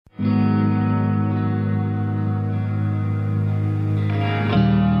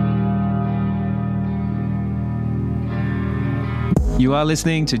You are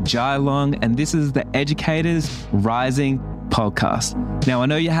listening to Jai Long, and this is the Educators Rising podcast. Now, I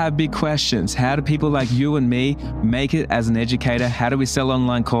know you have big questions. How do people like you and me make it as an educator? How do we sell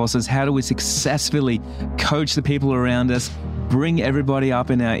online courses? How do we successfully coach the people around us, bring everybody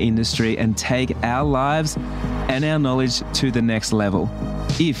up in our industry, and take our lives and our knowledge to the next level?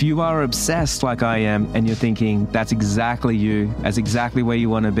 If you are obsessed like I am and you're thinking that's exactly you, that's exactly where you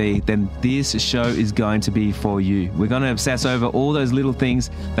want to be, then this show is going to be for you. We're going to obsess over all those little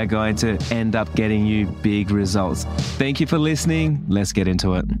things that are going to end up getting you big results. Thank you for listening. Let's get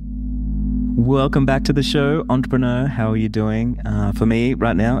into it. Welcome back to the show, entrepreneur. How are you doing? For me,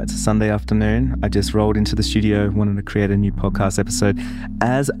 right now, it's a Sunday afternoon. I just rolled into the studio, wanted to create a new podcast episode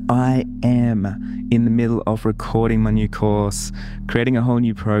as I am in the middle of recording my new course, creating a whole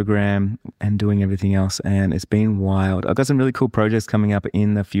new program, and doing everything else. And it's been wild. I've got some really cool projects coming up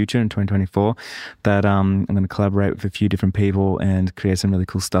in the future in 2024 that I'm going to collaborate with a few different people and create some really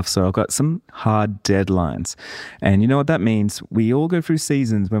cool stuff. So I've got some hard deadlines. And you know what that means? We all go through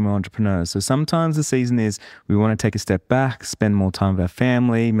seasons when we're entrepreneurs. So sometimes the season is we want to take a step back, spend more time with our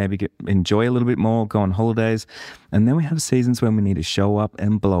family, maybe enjoy a little bit more, go on holidays. And then we have seasons when we need to show up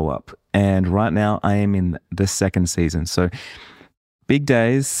and blow up. And right now I am in the second season. So big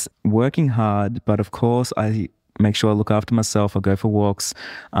days, working hard, but of course I make sure I look after myself. I go for walks,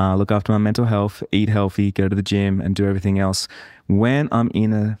 look after my mental health, eat healthy, go to the gym, and do everything else when I'm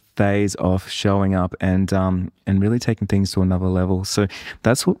in a phase of showing up and really taking things to another level. So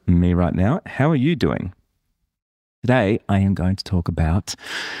that's me right now. How are you doing? Today, I am going to talk about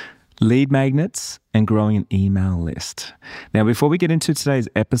lead magnets and growing an email list. Now, before we get into today's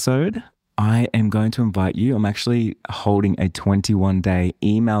episode, I am going to invite you. I'm actually holding a 21-day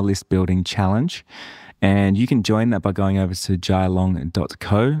email list building challenge. And you can join that by going over to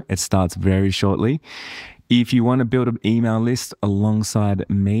jailong.co. It starts very shortly. If you want to build an email list alongside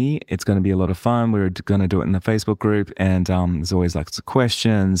me, it's going to be a lot of fun. We're going to do it in the Facebook group, and there's always lots of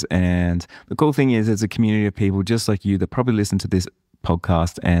questions. And the cool thing is there's a community of people just like you that probably listen to this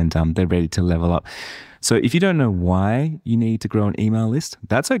podcast, and they're ready to level up. So if you don't know why you need to grow an email list,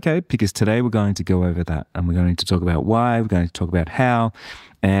 that's okay, because today we're going to go over that, and we're going to talk about why, we're going to talk about how,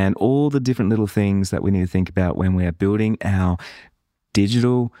 and all the different little things that we need to think about when we are building our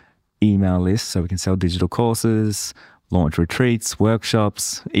digital email list so we can sell digital courses, launch retreats,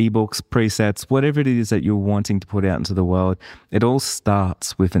 workshops, ebooks, presets, whatever it is that you're wanting to put out into the world. It all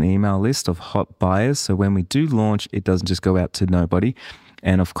starts with an email list of hot buyers. So when we do launch, it doesn't just go out to nobody.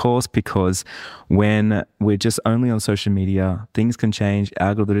 And of course, because when we're just only on social media, things can change,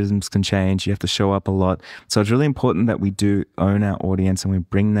 algorithms can change, you have to show up a lot. So it's really important that we do own our audience and we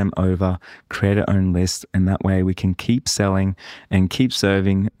bring them over, create our own list, and that way we can keep selling and keep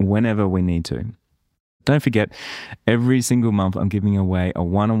serving whenever we need to. Don't forget, every single month I'm giving away a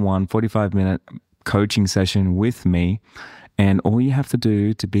one-on-one 45-minute coaching session with me. And all you have to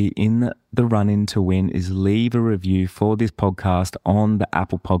do to be in the run-in to win is leave a review for this podcast on the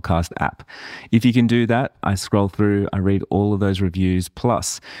Apple Podcast app. If you can do that, I scroll through, I read all of those reviews.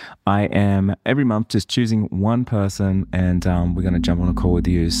 Plus, I am every month just choosing one person, and we're going to jump on a call with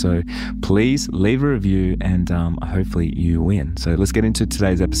you. So please leave a review, and hopefully you win. So let's get into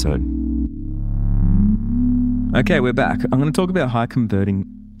today's episode. Okay, we're back. I'm going to talk about high converting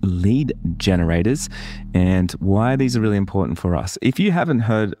lead generators and why these are really important for us. If you haven't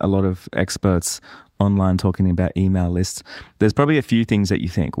heard a lot of experts online talking about email lists, there's probably a few things that you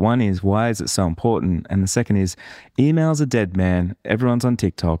think. One is, why is it so important? And the second is, emails are dead, man. Everyone's on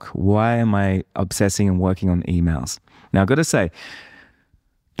TikTok. Why am I obsessing and working on emails? Now, I've got to say,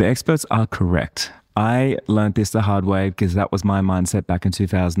 the experts are correct. I learned this the hard way because that was my mindset back in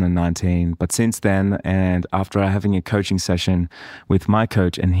 2019. But since then, and after having a coaching session with my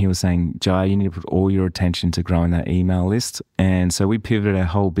coach, and he was saying, Jai, you need to put all your attention to growing that email list. And so we pivoted our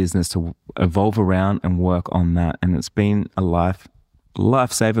whole business to evolve around and work on that. And it's been a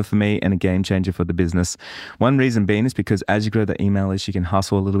lifesaver for me and a game changer for the business. One reason being is because as you grow the email list, you can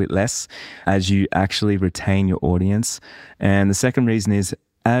hustle a little bit less as you actually retain your audience. And the second reason is,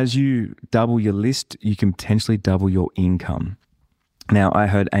 as you double your list, you can potentially double your income. Now, I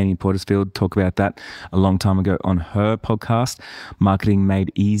heard Amy Porterfield talk about that a long time ago on her podcast, Marketing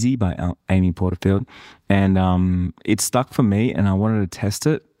Made Easy by Amy Porterfield. And it stuck for me, and I wanted to test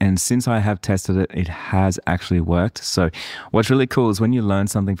it. And since I have tested it, it has actually worked. So what's really cool is when you learn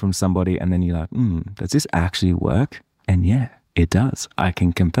something from somebody and then you're like, does this actually work? And yeah, it does. I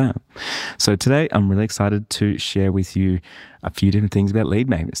can confirm. So today I'm really excited to share with you a few different things about lead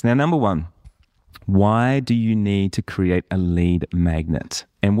magnets. Now, number one, why do you need to create a lead magnet?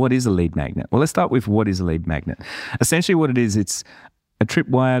 And what is a lead magnet? Well, let's start with what is a lead magnet. Essentially what it is, it's a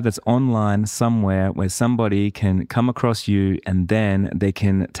tripwire that's online somewhere where somebody can come across you and then they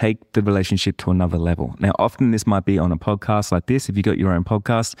can take the relationship to another level. Now, often this might be on a podcast like this. If you got your own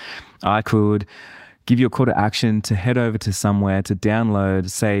podcast, I could give you a call to action to head over to somewhere to download,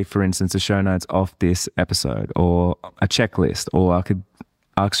 say, for instance, the show notes of this episode or a checklist, or I could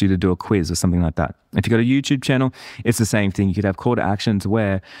ask you to do a quiz or something like that. If you've got a YouTube channel, it's the same thing. You could have call to actions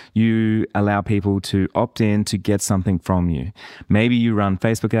where you allow people to opt in to get something from you. Maybe you run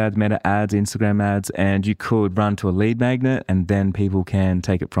Facebook ads, Meta ads, Instagram ads, and you could run to a lead magnet and then people can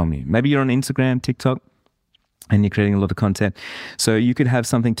take it from you. Maybe you're on Instagram, TikTok, and you're creating a lot of content. So you could have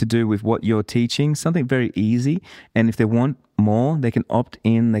something to do with what you're teaching, something very easy. And if they want more, they can opt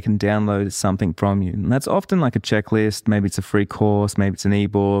in, they can download something from you. And that's often like a checklist. Maybe it's a free course, maybe it's an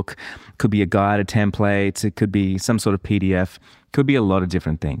ebook, could be a guide, a template, it could be some sort of PDF. Could be a lot of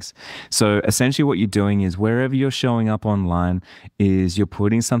different things. So essentially what you're doing is wherever you're showing up online is you're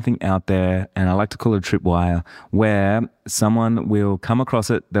putting something out there, and I like to call it a tripwire, where someone will come across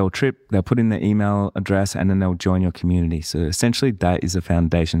it, they'll put in their email address, and then they'll join your community. So essentially that is the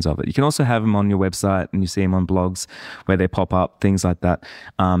foundations of it. You can also have them on your website, and you see them on blogs where they pop up, things like that.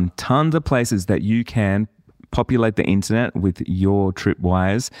 Tons of places that you can populate the internet with your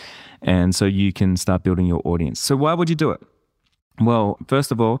tripwires, and so you can start building your audience. So why would you do it? Well,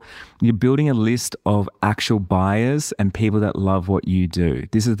 first of all, you're building a list of actual buyers and people that love what you do.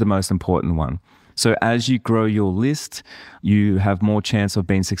 This is the most important one. So as you grow your list, you have more chance of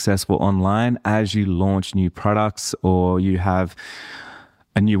being successful online as you launch new products, or you have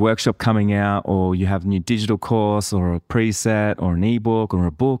a new workshop coming out, or you have a new digital course or a preset or an ebook or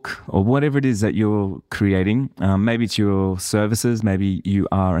a book or whatever it is that you're creating. Maybe it's your services. Maybe you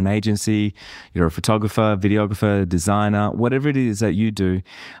are an agency, you're a photographer, videographer, designer, whatever it is that you do.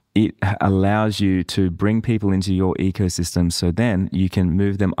 It allows you to bring people into your ecosystem so then you can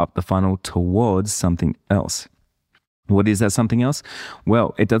move them up the funnel towards something else. What is that something else?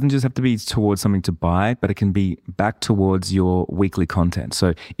 Well, it doesn't just have to be towards something to buy, but it can be back towards your weekly content.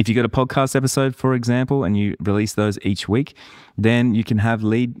 So if you got a podcast episode, for example, and you release those each week, then you can have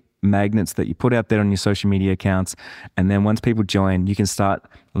lead magnets that you put out there on your social media accounts. And then once people join, you can start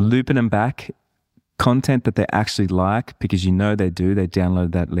looping them back, content that they actually like, because you know they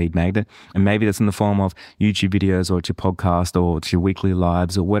download that lead magnet. And maybe that's in the form of YouTube videos, or it's your podcast, or it's your weekly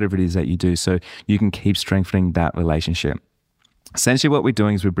lives, or whatever it is that you do. So you can keep strengthening that relationship. Essentially what we're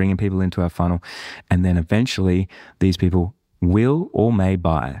doing is we're bringing people into our funnel, and then eventually these people will or may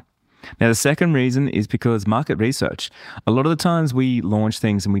buy. Now, the second reason is because market research. A lot of the times we launch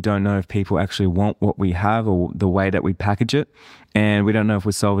things and we don't know if people actually want what we have or the way that we package it, and we don't know if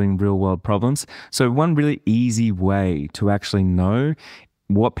we're solving real world problems. So one really easy way to actually know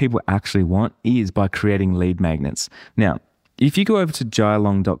what people actually want is by creating lead magnets. Now, if you go over to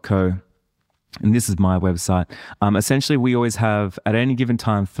jailong.co, and this is my website. Essentially, we always have, at any given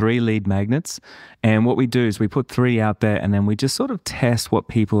time, 3 lead magnets. And what we do is we put 3 out there, and then we just sort of test what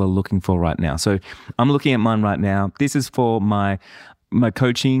people are looking for right now. So I'm looking at mine right now. This is for my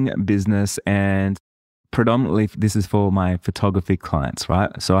coaching business, and predominantly this is for my photography clients, right?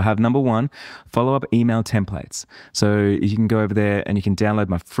 So I have number 1, follow-up email templates. So you can go over there and you can download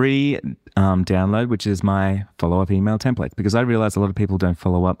my free download, which is my follow-up email template, because I realize a lot of people don't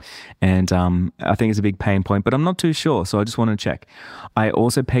follow up, and I think it's a big pain point, but I'm not too sure, so I just want to check. I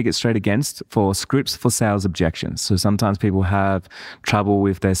also peg it straight against for scripts for sales objections. So sometimes people have trouble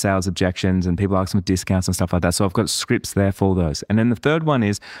with their sales objections and people ask them for discounts and stuff like that. So I've got scripts there for those. And then the third one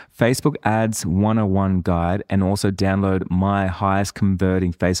is Facebook Ads 101 guide, and also download my highest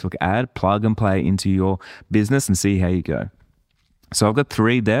converting Facebook ad, plug and play into your business and see how you go. So I've got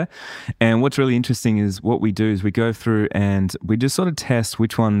 3 there. And what's really interesting is what we do is we go through and we just sort of test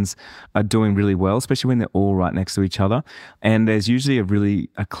which ones are doing really well, especially when they're all right next to each other. And there's usually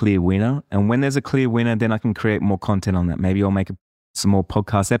a clear winner. And when there's a clear winner, then I can create more content on that. Maybe I'll make some more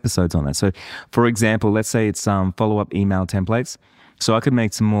podcast episodes on that. So for example, let's say it's follow-up email templates. So I could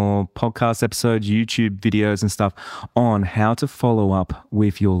make some more podcast episodes, YouTube videos and stuff on how to follow up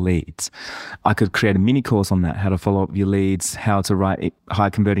with your leads. I could create a mini course on that, how to follow up with your leads, how to write high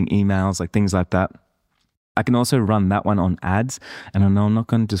converting emails, like things like that. I can also run that one on ads, and I know I'm not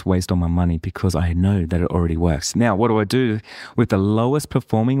going to just waste all my money because I know that it already works. Now, what do I do with the lowest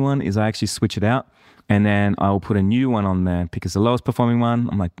performing one is I actually switch it out. And then I'll put a new one on there, because the lowest performing one,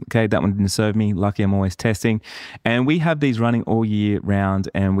 I'm like, okay, that one didn't serve me. Lucky I'm always testing. And we have these running all year round,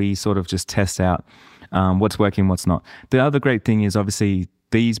 and we sort of just test out what's working, what's not. The other great thing is obviously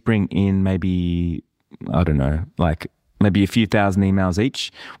these bring in maybe, I don't know, like maybe a few thousand emails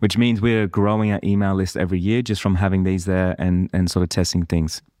each, which means we're growing our email list every year just from having these there and sort of testing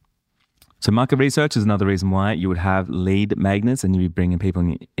things. So market research is another reason why you would have lead magnets and you'd be bringing people in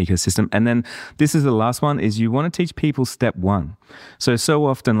your ecosystem. And then this is the last one, is you want to teach people step one. So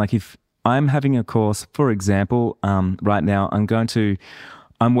often, like if I'm having a course, for example, right now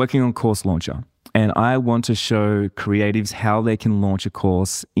I'm working on Course Launcher. And I want to show creatives how they can launch a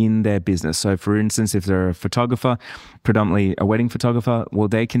course in their business. So for instance, if they're a photographer, predominantly a wedding photographer, well,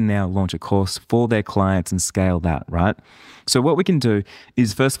 they can now launch a course for their clients and scale that, right? So what we can do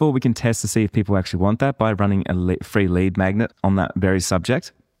is, first of all, we can test to see if people actually want that by running a free lead magnet on that very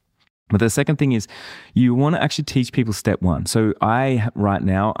subject. But the second thing is you want to actually teach people step one. So right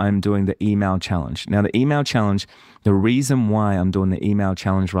now, I'm doing the email challenge. Now, the email challenge, the reason why I'm doing the email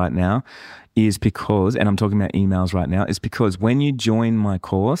challenge right now is because, and I'm talking about emails right now, is because when you join my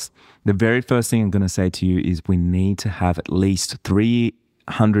course, the very first thing I'm going to say to you is we need to have at least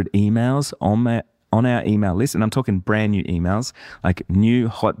 300 emails on our email list. And I'm talking brand new emails, like new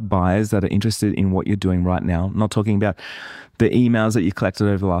hot buyers that are interested in what you're doing right now. I'm not talking about the emails that you collected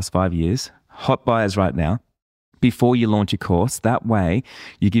over the last 5 years, hot buyers right now, before you launch your course. That way,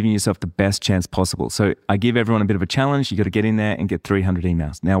 you're giving yourself the best chance possible. So I give everyone a bit of a challenge. You got to get in there and get 300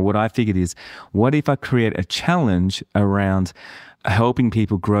 emails. Now, what I figured is, what if I create a challenge around helping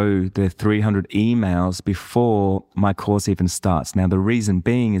people grow their 300 emails before my course even starts? Now, the reason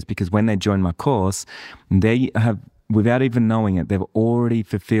being is because when they join my course, they have, without even knowing it, they've already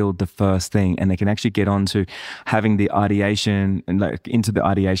fulfilled the first thing, and they can actually get on to having the ideation and like into the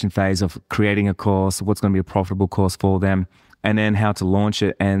ideation phase of creating a course, what's going to be a profitable course for them, and then how to launch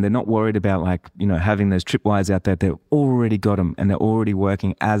it. And they're not worried about having those tripwires out there. They've already got them and they're already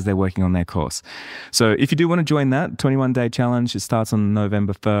working as they're working on their course. So if you do want to join that 21-day challenge, it starts on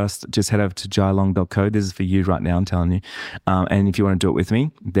November 1st. Just head over to jailong.co. This is for you right now, I'm telling you. And if you want to do it with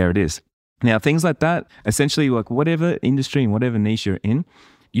me, there it is. Now, things like that, essentially, like whatever industry and whatever niche you're in,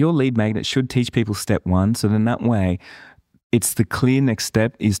 your lead magnet should teach people step one. So then that way, it's the clear next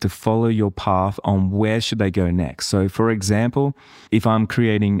step is to follow your path on where should they go next. So for example, if I'm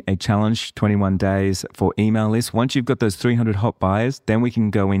creating a challenge, 21 days for email lists, once you've got those 300 hot buyers, then we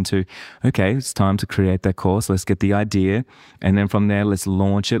can go into, okay, it's time to create that course. Let's get the idea. And then from there, let's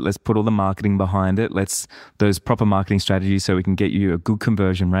launch it. Let's put all the marketing behind it. Those proper marketing strategies so we can get you a good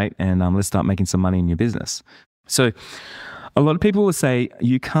conversion rate, and let's start making some money in your business. So a lot of people will say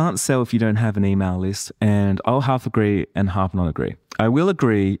you can't sell if you don't have an email list, and I'll half agree and half not agree. I will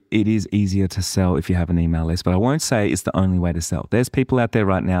agree it is easier to sell if you have an email list, but I won't say it's the only way to sell. There's people out there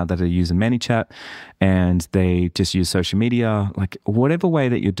right now that are using ManyChat and they just use social media. Like whatever way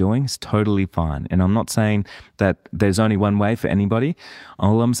that you're doing is totally fine. And I'm not saying that there's only one way for anybody.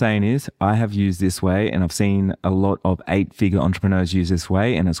 All I'm saying is I have used this way, and I've seen a lot of 8-figure entrepreneurs use this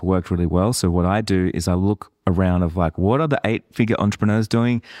way, and it's worked really well. So what I do is I look around of like, what are the 8-figure entrepreneurs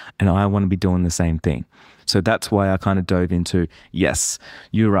doing? And I want to be doing the same thing. So that's why I kind of dove into, yes,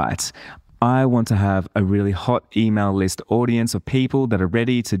 you're right. I want to have a really hot email list audience of people that are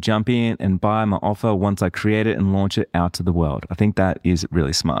ready to jump in and buy my offer once I create it and launch it out to the world. I think that is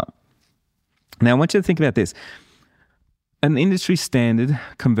really smart. Now, I want you to think about this. An industry standard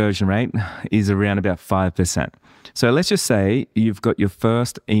conversion rate is around about 5%. So let's just say you've got your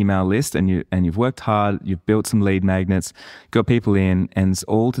first email list and you've worked hard, you've built some lead magnets, got people in, and it's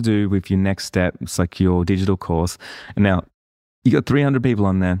all to do with your next step. It's like your digital course. And now you got 300 people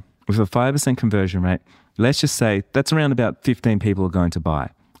on there with a 5% conversion rate. Let's just say that's around about 15 people are going to buy.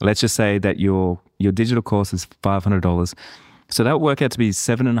 Let's just say that your digital course is $500. So that will work out to be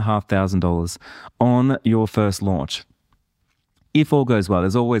 $7,500 on your first launch. If all goes well,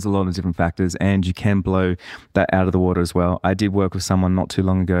 there's always a lot of different factors, and you can blow that out of the water as well. I did work with someone not too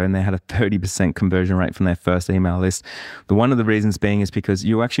long ago, and they had a 30% conversion rate from their first email list. But one of the reasons being is because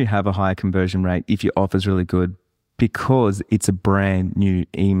you actually have a higher conversion rate if your offer is really good, because it's a brand new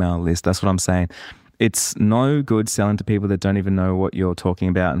email list. That's what I'm saying. It's no good selling to people that don't even know what you're talking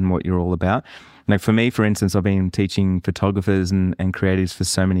about and what you're all about. Like for me, for instance, I've been teaching photographers and creatives for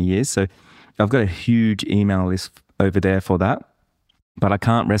so many years. So I've got a huge email list over there for that. But I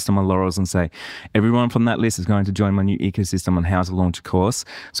can't rest on my laurels and say, everyone from that list is going to join my new ecosystem on how to launch a course.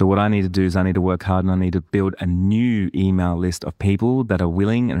 So what I need to do is I need to work hard, and I need to build a new email list of people that are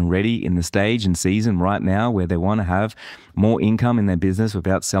willing and ready in the stage and season right now where they want to have more income in their business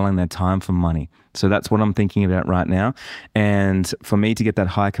without selling their time for money. So that's what I'm thinking about right now. And for me to get that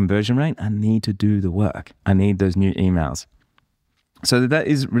high conversion rate, I need to do the work. I need those new emails. So that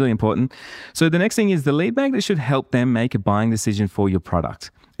is really important. So the next thing is the lead magnet should help them make a buying decision for your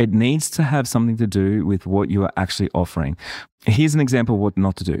product. It needs to have something to do with what you are actually offering. Here's an example of what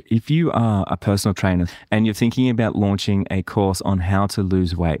not to do. If you are a personal trainer and you're thinking about launching a course on how to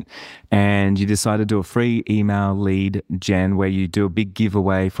lose weight, and you decide to do a free email lead gen where you do a big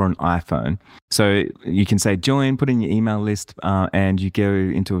giveaway for an iPhone. So you can say, join, put in your email list, and you go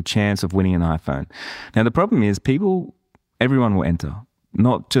into a chance of winning an iPhone. Now, the problem is everyone will enter,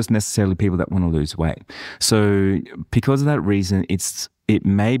 not just necessarily people that want to lose weight. So because of that reason, it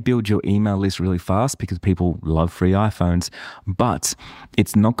may build your email list really fast because people love free iPhones, but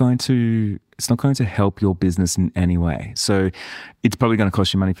it's not going to help your business in any way. So it's probably going to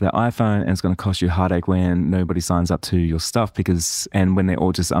cost you money for that iPhone, and it's going to cost you heartache when nobody signs up to your stuff and when they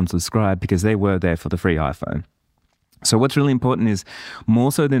all just unsubscribe because they were there for the free iPhone. So what's really important is,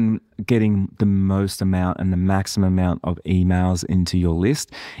 more so than getting the most amount and the maximum amount of emails into your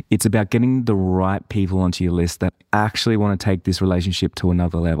list, it's about getting the right people onto your list that actually want to take this relationship to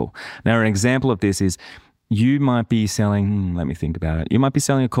another level. Now, an example of this is, you might be selling, let me think about it. You might be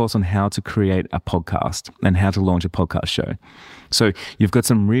selling a course on how to create a podcast and how to launch a podcast show. So you've got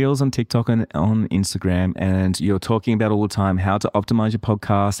some reels on TikTok and on Instagram, and you're talking about all the time how to optimize your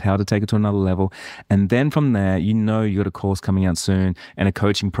podcast, how to take it to another level. And then from there, you got a course coming out soon and a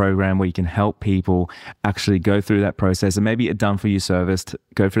coaching program where you can help people actually go through that process, and maybe a done for you service to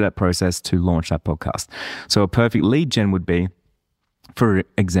go through that process to launch that podcast. So a perfect lead gen would be, for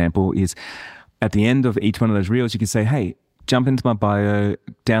example, is at the end of each one of those reels, you can say, hey, jump into my bio,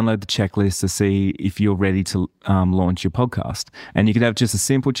 download the checklist to see if you're ready to launch your podcast. And you could have just a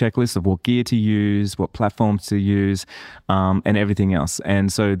simple checklist of what gear to use, what platforms to use, and everything else.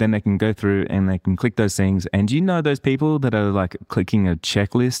 And so then they can go through and they can click those things. And those people that are like clicking a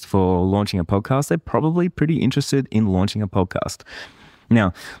checklist for launching a podcast, they're probably pretty interested in launching a podcast.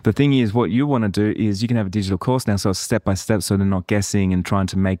 Now, the thing is, what you want to do is you can have a digital course now, so it's step by step, so they're not guessing and trying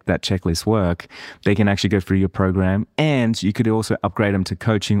to make that checklist work. They can actually go through your program, and you could also upgrade them to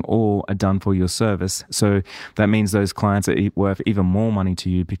coaching or a done for your service. So that means those clients are worth even more money to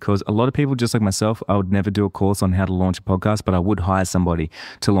you, because a lot of people, just like myself, I would never do a course on how to launch a podcast, but I would hire somebody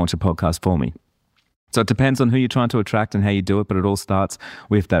to launch a podcast for me. So it depends on who you're trying to attract and how you do it, but it all starts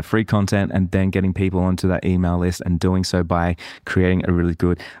with that free content and then getting people onto that email list, and doing so by creating a really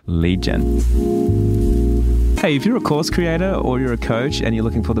good lead gen. Hey, if you're a course creator or you're a coach and you're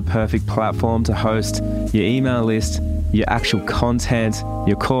looking for the perfect platform to host your email list, your actual content,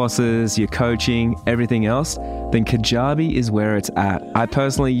 your courses, your coaching, everything else, then Kajabi is where it's at. I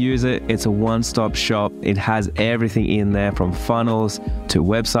personally use it. It's a one-stop shop. It has everything in there, from funnels to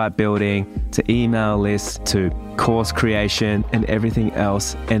website building to email lists to course creation and everything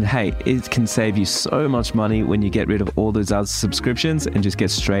else. And hey, it can save you so much money when you get rid of all those other subscriptions and just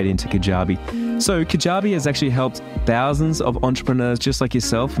get straight into Kajabi. So Kajabi has actually helped thousands of entrepreneurs just like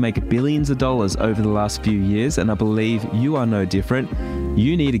yourself make billions of dollars over the last few years, and I believe you are no different.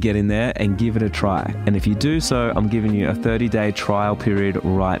 You need to get in there and give it a try. And if you do so, I'm giving you a 30-day trial period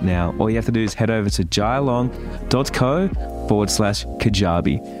right now. All you have to do is head over to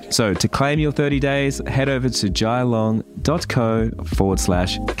jailong.co/Kajabi. So to claim your 30 days, head over to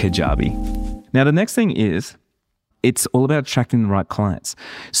jailong.co/Kajabi. Now, the next thing is, it's all about attracting the right clients.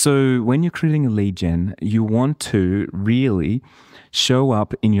 So when you're creating a lead gen, you want to really show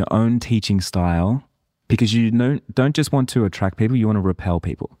up in your own teaching style, because you don't just want to attract people, you want to repel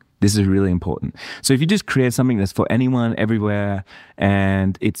people. This is really important. So if you just create something that's for anyone, everywhere,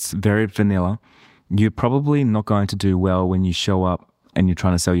 and it's very vanilla, you're probably not going to do well when you show up and you're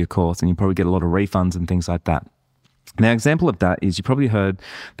trying to sell your course, and you probably get a lot of refunds and things like that. Now, an example of that is, you probably heard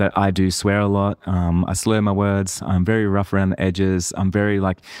that I do swear a lot. I slur my words. I'm very rough around the edges. I'm very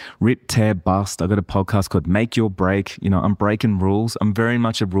like rip, tear, bust. I've got a podcast called Make Your Break. I'm breaking rules. I'm very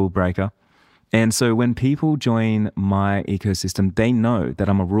much a rule breaker. And so when people join my ecosystem, they know that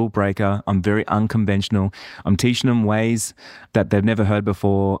I'm a rule breaker. I'm very unconventional. I'm teaching them ways that they've never heard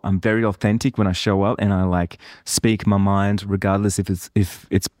before. I'm very authentic when I show up, and I speak my mind, regardless if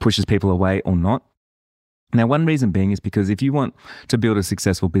it pushes people away or not. Now, one reason being is because if you want to build a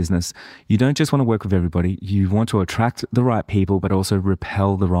successful business, you don't just want to work with everybody. You want to attract the right people, but also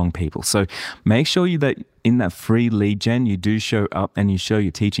repel the wrong people. So make sure that in that free lead gen, you do show up and you show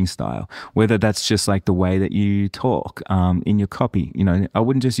your teaching style, whether that's just like the way that you talk in your copy. I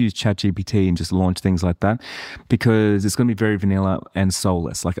wouldn't just use ChatGPT and just launch things like that, because it's going to be very vanilla and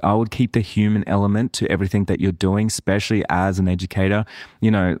soulless. I would keep the human element to everything that you're doing, especially as an educator.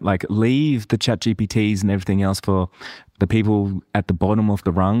 Leave the ChatGPTs and everything else for the people at the bottom of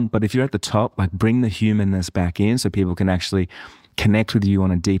the rung. But if you're at the top, bring the humanness back in so people can actually connect with you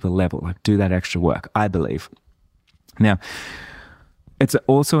on a deeper level, do that extra work, I believe. Now, It's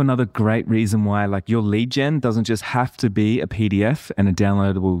also another great reason why like your lead gen doesn't just have to be a PDF and a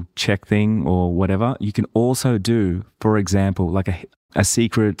downloadable check thing or whatever. You can also do, for example, like a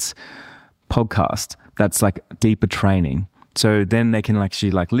secrets podcast that's like deeper training. So then they can actually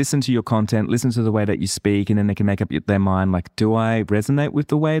like listen to your content, listen to the way that you speak, and then they can make up their mind like, do I resonate with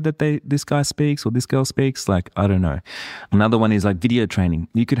the way that this guy speaks or this girl speaks? Like, I don't know. Another one is like video training.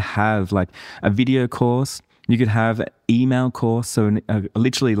 You could have like a video course. You could have an email course. So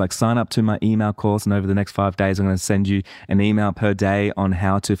literally like sign up to my email course, and over the next 5 days, I'm going to send you an email per day on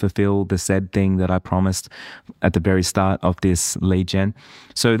how to fulfill the said thing that I promised at the very start of this lead gen.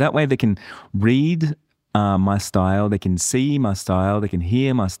 So that way they can read my style, they can see my style, they can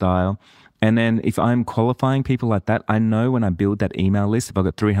hear my style. And then if I'm qualifying people like that, I know when I build that email list, if I've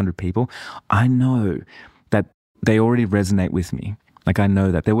got 300 people, I know that they already resonate with me. Like I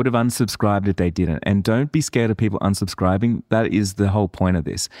know that they would have unsubscribed if they didn't. And don't be scared of people unsubscribing. That is the whole point of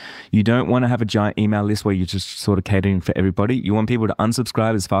this. You don't want to have a giant email list where you're just sort of catering for everybody. You want people to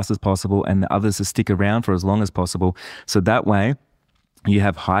unsubscribe as fast as possible and the others to stick around for as long as possible. So that way you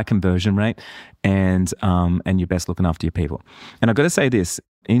have high conversion rate and you're best looking after your people. And I've got to say this,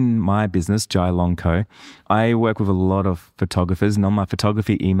 in my business, Jai Long Co., I work with a lot of photographers, and on my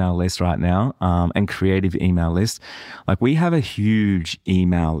photography email list right now, and creative email list, like we have a huge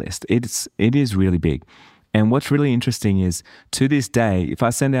email list. It is really big. And what's really interesting is to this day, if I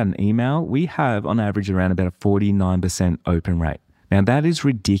send out an email, we have on average around about a 49% open rate. Now, that is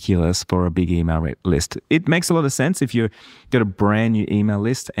ridiculous for a big email list. It makes a lot of sense if you've got a brand new email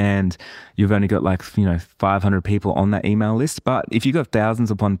list and you've only got like, 500 people on that email list. But if you've got thousands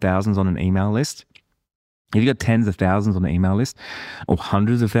upon thousands on an email list, if you've got tens of thousands on the email list or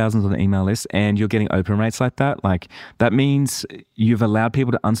hundreds of thousands on the email list and you're getting open rates like that, like that means you've allowed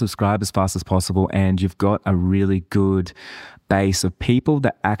people to unsubscribe as fast as possible and you've got a really good base of people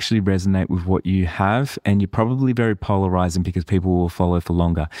that actually resonate with what you have, and you're probably very polarizing because people will follow for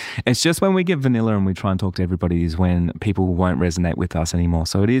longer. It's just when we get vanilla and we try and talk to everybody is when people won't resonate with us anymore.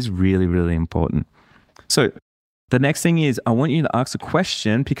 So it is really, really important. So the next thing is I want you to ask a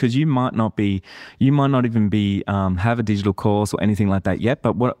question, because you might not even be have a digital course or anything like that yet.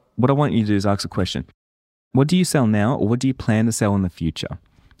 But what I want you to do is ask a question. What do you sell now, or what do you plan to sell in the future?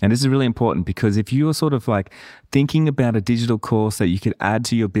 And this is really important, because if you are sort of like thinking about a digital course that you could add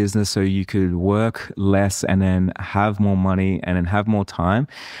to your business so you could work less and then have more money and then have more time,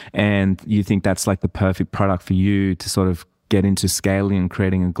 and you think that's like the perfect product for you to sort of get into scaling and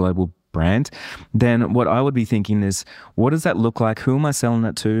creating a global brand, then what I would be thinking is, what does that look like? Who am I selling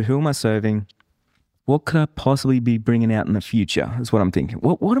it to? Who am I serving? What could I possibly be bringing out in the future is what I'm thinking.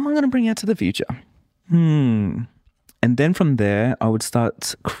 What am I going to bring out to the future? And then from there, I would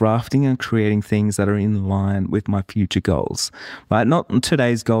start crafting and creating things that are in line with my future goals, right? Not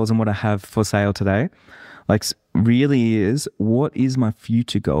today's goals and what I have for sale today. Like really is, what is my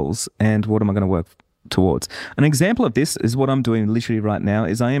future goals and what am I going to work towards? An example of this is what I'm doing literally right now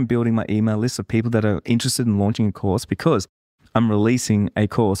is I am building my email list of people that are interested in launching a course, because I'm releasing a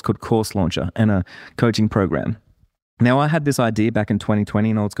course called Course Launcher and a coaching program. Now, I had this idea back in 2020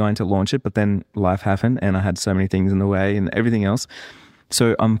 and I was going to launch it, but then life happened and I had so many things in the way and everything else.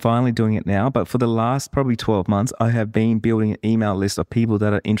 So I'm finally doing it now. But for the last probably 12 months, I have been building an email list of people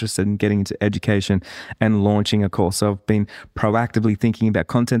that are interested in getting into education and launching a course. So I've been proactively thinking about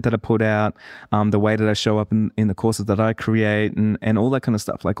content that I put out, the way that I show up in the courses that I create and all that kind of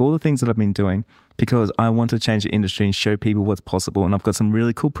stuff, like all the things that I've been doing, because I want to change the industry and show people what's possible. And I've got some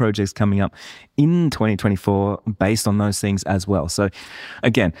really cool projects coming up in 2024 based on those things as well. So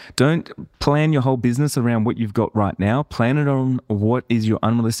again, don't plan your whole business around what you've got right now. Plan it on what is your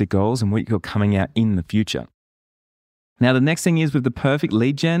unrealistic goals and what you've got coming out in the future. Now, the next thing is with the perfect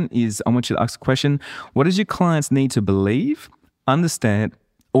lead gen is I want you to ask a question. What does your clients need to believe, understand,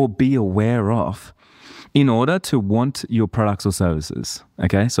 or be aware of in order to want your products or services?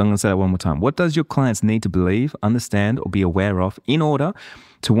 Okay, so I'm going to say that one more time. What does your clients need to believe, understand, or be aware of in order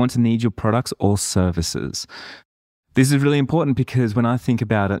to want to need your products or services? This is really important because when I think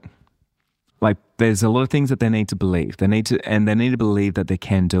about it, like there's a lot of things that they need to believe. They need to believe that they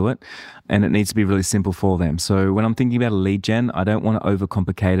can do it, and it needs to be really simple for them. So when I'm thinking about a lead gen, I don't want to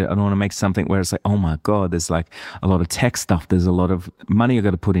overcomplicate it. I don't want to make something where it's like, oh my God, there's like a lot of tech stuff. There's a lot of money I've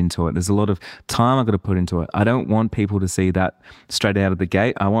got to put into it. There's a lot of time I've got to put into it. I don't want people to see that straight out of the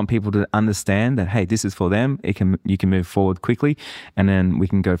gate. I want people to understand that, hey, this is for them. You can move forward quickly, and then we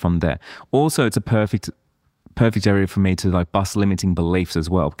can go from there. Also, it's a perfect area for me to like bust limiting beliefs as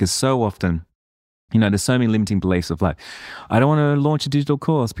well, because so often There's so many limiting beliefs of like, I don't want to launch a digital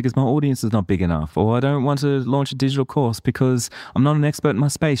course because my audience is not big enough, or I don't want to launch a digital course because I'm not an expert in my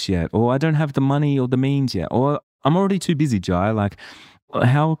space yet, or I don't have the money or the means yet, or I'm already too busy, Jai. Like,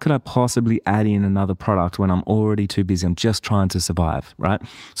 how could I possibly add in another product when I'm already too busy? I'm just trying to survive, right?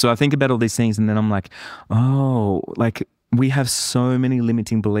 So I think about all these things and then I'm like, oh, like, we have so many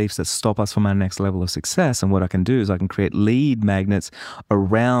limiting beliefs that stop us from our next level of success. And what I can do is I can create lead magnets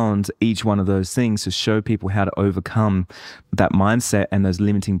around each one of those things to show people how to overcome that mindset and those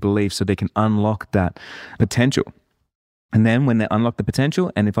limiting beliefs so they can unlock that potential. And then when they unlock the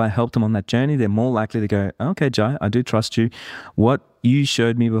potential, and if I help them on that journey, they're more likely to go, okay, Jai, I do trust you. What you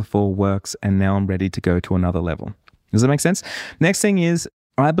showed me before works, and now I'm ready to go to another level. Does that make sense? Next thing is,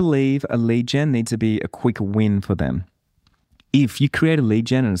 I believe a lead gen needs to be a quick win for them. If you create a lead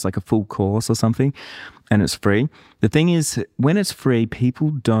gen and it's like a full course or something and it's free, the thing is, when it's free, people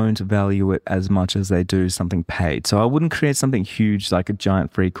don't value it as much as they do something paid. So I wouldn't create something huge like a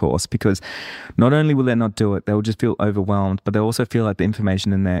giant free course, because not only will they not do it, they'll just feel overwhelmed, but they also feel like the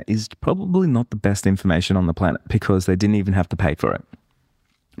information in there is probably not the best information on the planet because they didn't even have to pay for it.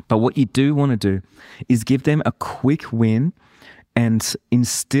 But what you do want to do is give them a quick win and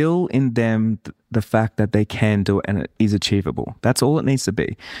instill in them the fact that they can do it and it is achievable. That's all it needs to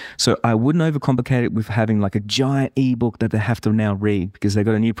be. So I wouldn't overcomplicate it with having like a giant ebook that they have to now read because they've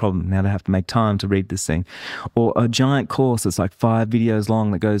got a new problem. Now they have to make time to read this thing. Or a giant course that's like 5 videos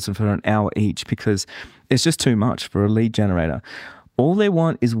long that goes for an hour each, because it's just too much for a lead generator. All they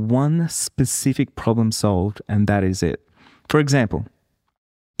want is one specific problem solved, and that is it. For example,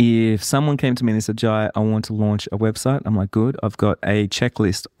 if someone came to me and they said, Jai, I want to launch a website, I'm like, good, I've got a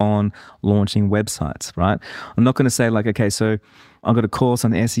checklist on launching websites, right? I'm not going to say like, okay, so I've got a course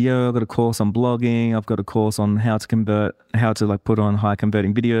on SEO, I've got a course on blogging, I've got a course on how to like put on high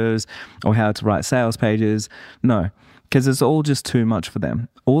converting videos or how to write sales pages. No, because it's all just too much for them.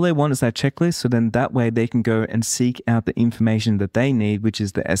 All they want is that checklist, so then that way they can go and seek out the information that they need, which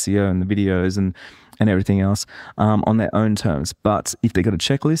is the SEO and the videos and everything else on their own terms. But if they got a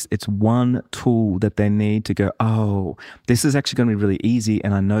checklist, it's one tool that they need to go, oh, this is actually going to be really easy,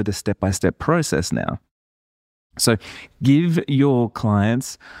 and I know the step-by-step process now. So give your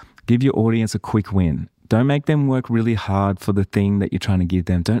audience a quick win. Don't make them work really hard for the thing that you're trying to give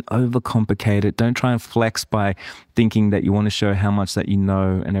them. Don't overcomplicate it. Don't try and flex by thinking that you want to show how much that you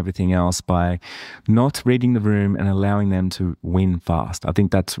know and everything else by not reading the room and allowing them to win fast. I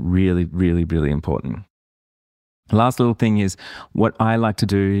think that's really, really, really important. Last little thing is what I like to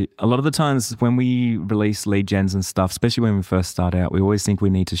do. A lot of the times when we release lead gens and stuff, especially when we first start out, we always think we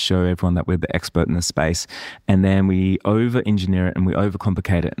need to show everyone that we're the expert in the space. And then we over-engineer it and we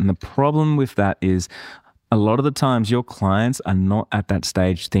overcomplicate it. And the problem with that is a lot of the times your clients are not at that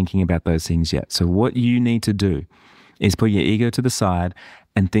stage thinking about those things yet. So what you need to do is put your ego to the side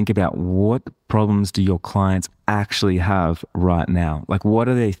and think about what problems do your clients actually have right now? Like, what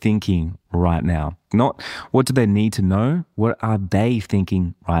are they thinking right now? Not what do they need to know? What are they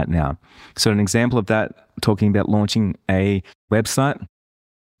thinking right now? So an example of that, talking about launching a website.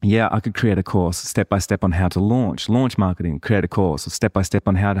 Yeah, I could create a course step-by-step on how to launch marketing, create a course step-by-step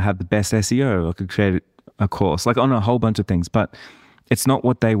on how to have the best SEO. I could create a course like on a whole bunch of things, but it's not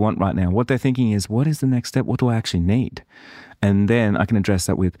what they want right now. What they're thinking is, what is the next step? What do I actually need? And then I can address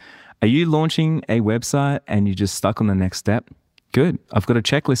that with, are you launching a website and you're just stuck on the next step? Good. I've got a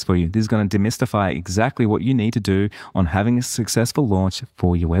checklist for you. This is going to demystify exactly what you need to do on having a successful launch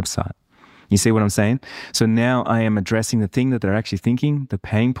for your website. You see what I'm saying? So now I am addressing the thing that they're actually thinking, the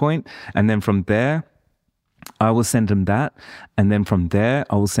pain point. And then from there, I will send them that. And then from there,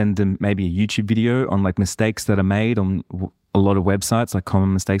 I will send them maybe a YouTube video on like mistakes that are made on a lot of websites, like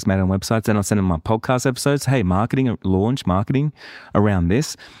common mistakes made on websites. Then I'll send them my podcast episodes. Hey, launch marketing around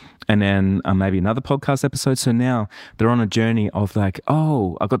this. And then maybe another podcast episode. So now they're on a journey of like,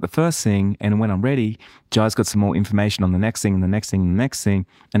 oh, I got the first thing. And when I'm ready, Jai's got some more information on the next thing and the next thing and the next thing.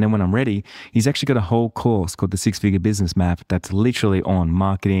 And then when I'm ready, he's actually got a whole course called the 6-Figure Business Map that's literally on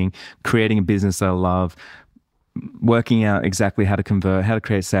marketing, creating a business that I love, working out exactly how to convert, how to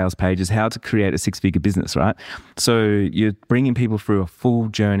create sales pages, how to create a 6-figure business, right? So you're bringing people through a full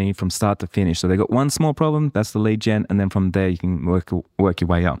journey from start to finish. So they got one small problem, that's the lead gen. And then from there, you can work your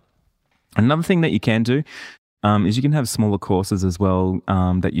way up. Another thing that you can do is you can have smaller courses as well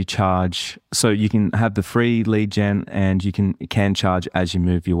that you charge. So you can have the free lead gen and you can charge as you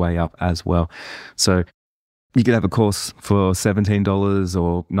move your way up as well. So you could have a course for $17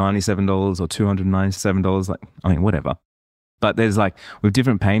 or $97 or $297, whatever. But there's like, with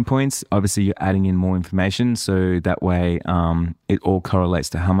different pain points, obviously you're adding in more information. So that way it all correlates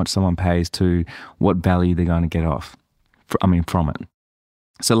to how much someone pays to what value they're going to get from it.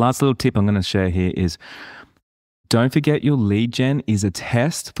 So last little tip I'm going to share here is, don't forget your lead gen is a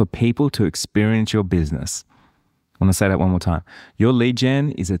test for people to experience your business. I want to say that one more time. Your lead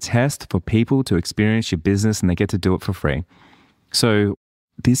gen is a test for people to experience your business, and they get to do it for free. So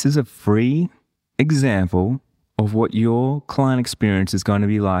this is a free example of what your client experience is going to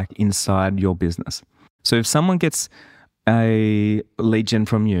be like inside your business. So if someone gets a lead gen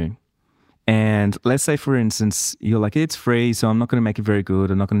from you, and let's say, for instance, you're like, it's free, so I'm not going to make it very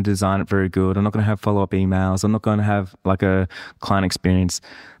good. I'm not going to design it very good. I'm not going to have follow-up emails. I'm not going to have like a client experience.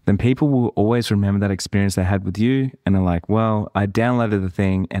 Then people will always remember that experience they had with you. And they're like, well, I downloaded the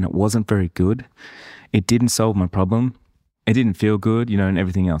thing and it wasn't very good. It didn't solve my problem. It didn't feel good, and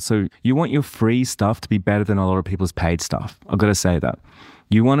everything else. So you want your free stuff to be better than a lot of people's paid stuff. I've got to say that.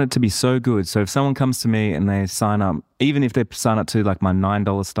 You want it to be so good. So if someone comes to me and they sign up, even if they sign up to like my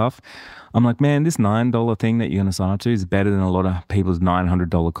 $9 stuff, I'm like, man, this $9 thing that you're going to sign up to is better than a lot of people's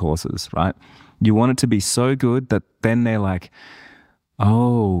 $900 courses, right? You want it to be so good that then they're like,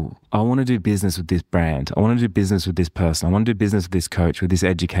 oh, I want to do business with this brand. I want to do business with this person. I want to do business with this coach, with this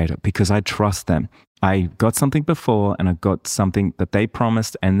educator, because I trust them. I got something before and I got something that they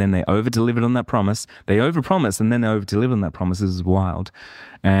promised, and then they over-delivered on that promise. They over-promised and then they over-delivered on that promise. This is wild.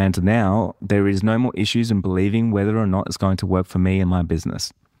 And now there is no more issues in believing whether or not it's going to work for me and my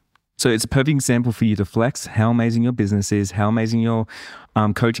business. So it's a perfect example for you to flex how amazing your business is, how amazing your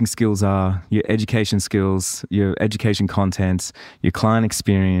coaching skills are, your education skills, your education content, your client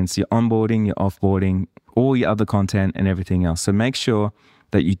experience, your onboarding, your offboarding, all your other content and everything else. So make sure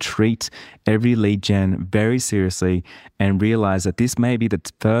that you treat every lead gen very seriously and realize that this may be the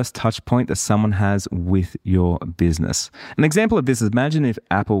first touch point that someone has with your business. An example of this is, imagine if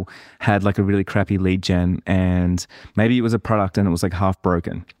Apple had like a really crappy lead gen and maybe it was a product and it was like half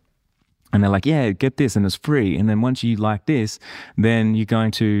broken. And they're like, yeah, get this and it's free. And then once you like this, then you're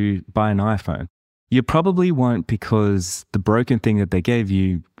going to buy an iPhone. You probably won't, because the broken thing that they gave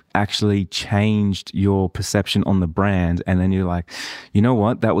you actually changed your perception on the brand. And then you're like, you know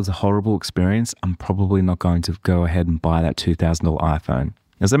what? That was a horrible experience. I'm probably not going to go ahead and buy that $2,000 iPhone.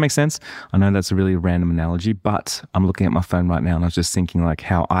 Does that make sense? I know that's a really random analogy, but I'm looking at my phone right now and I was just thinking like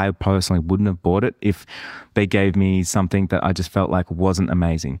how I personally wouldn't have bought it if they gave me something that I just felt like wasn't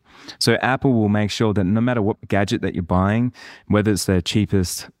amazing. So Apple will make sure that no matter what gadget that you're buying, whether it's their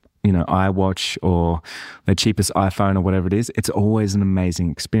cheapest iWatch or the cheapest iPhone or whatever it is, it's always an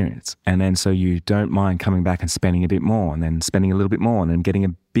amazing experience. And then so you don't mind coming back and spending a bit more and then spending a little bit more and then getting a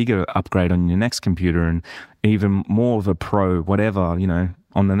bigger upgrade on your next computer and even more of a pro, whatever,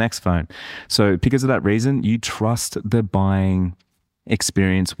 on the next phone. So because of that reason, you trust the buying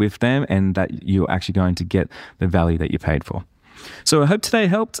experience with them and that you're actually going to get the value that you paid for. So I hope today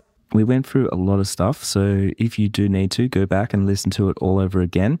helped. We went through a lot of stuff, so if you do need to, go back and listen to it all over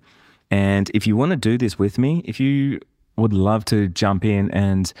again. And if you want to do this with me, if you would love to jump in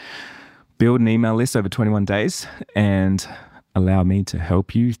and build an email list over 21 days and allow me to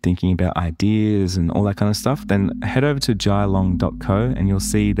help you thinking about ideas and all that kind of stuff, then head over to jailong.co and you'll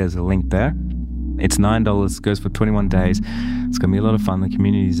see there's a link there. It's $9, goes for 21 days. It's going to be a lot of fun. The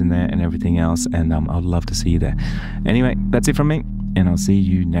community's in there and everything else, and I'd love to see you there. Anyway, that's it from me, and I'll see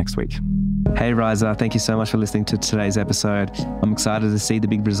you next week. Hey Riser, thank you so much for listening to today's episode. I'm excited to see the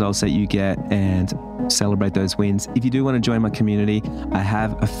big results that you get and celebrate those wins. If you do want to join my community, I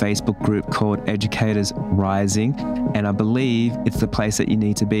have a Facebook group called Educators Rising, and I believe it's the place that you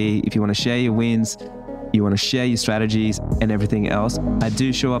need to be if you want to share your wins, you want to share your strategies and everything else. I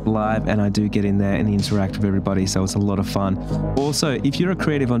do show up live and I do get in there and interact with everybody, so it's a lot of fun. Also, if you're a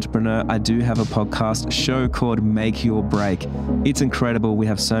creative entrepreneur, I do have a podcast show called Make Your Break. It's incredible. We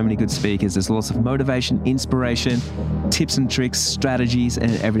have so many good speakers. There's lots of motivation, inspiration, tips and tricks, strategies,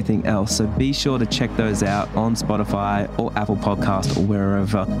 and everything else. So be sure to check those out on Spotify or Apple Podcast or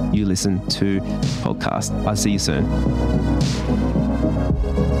wherever you listen to podcasts. I'll see you soon.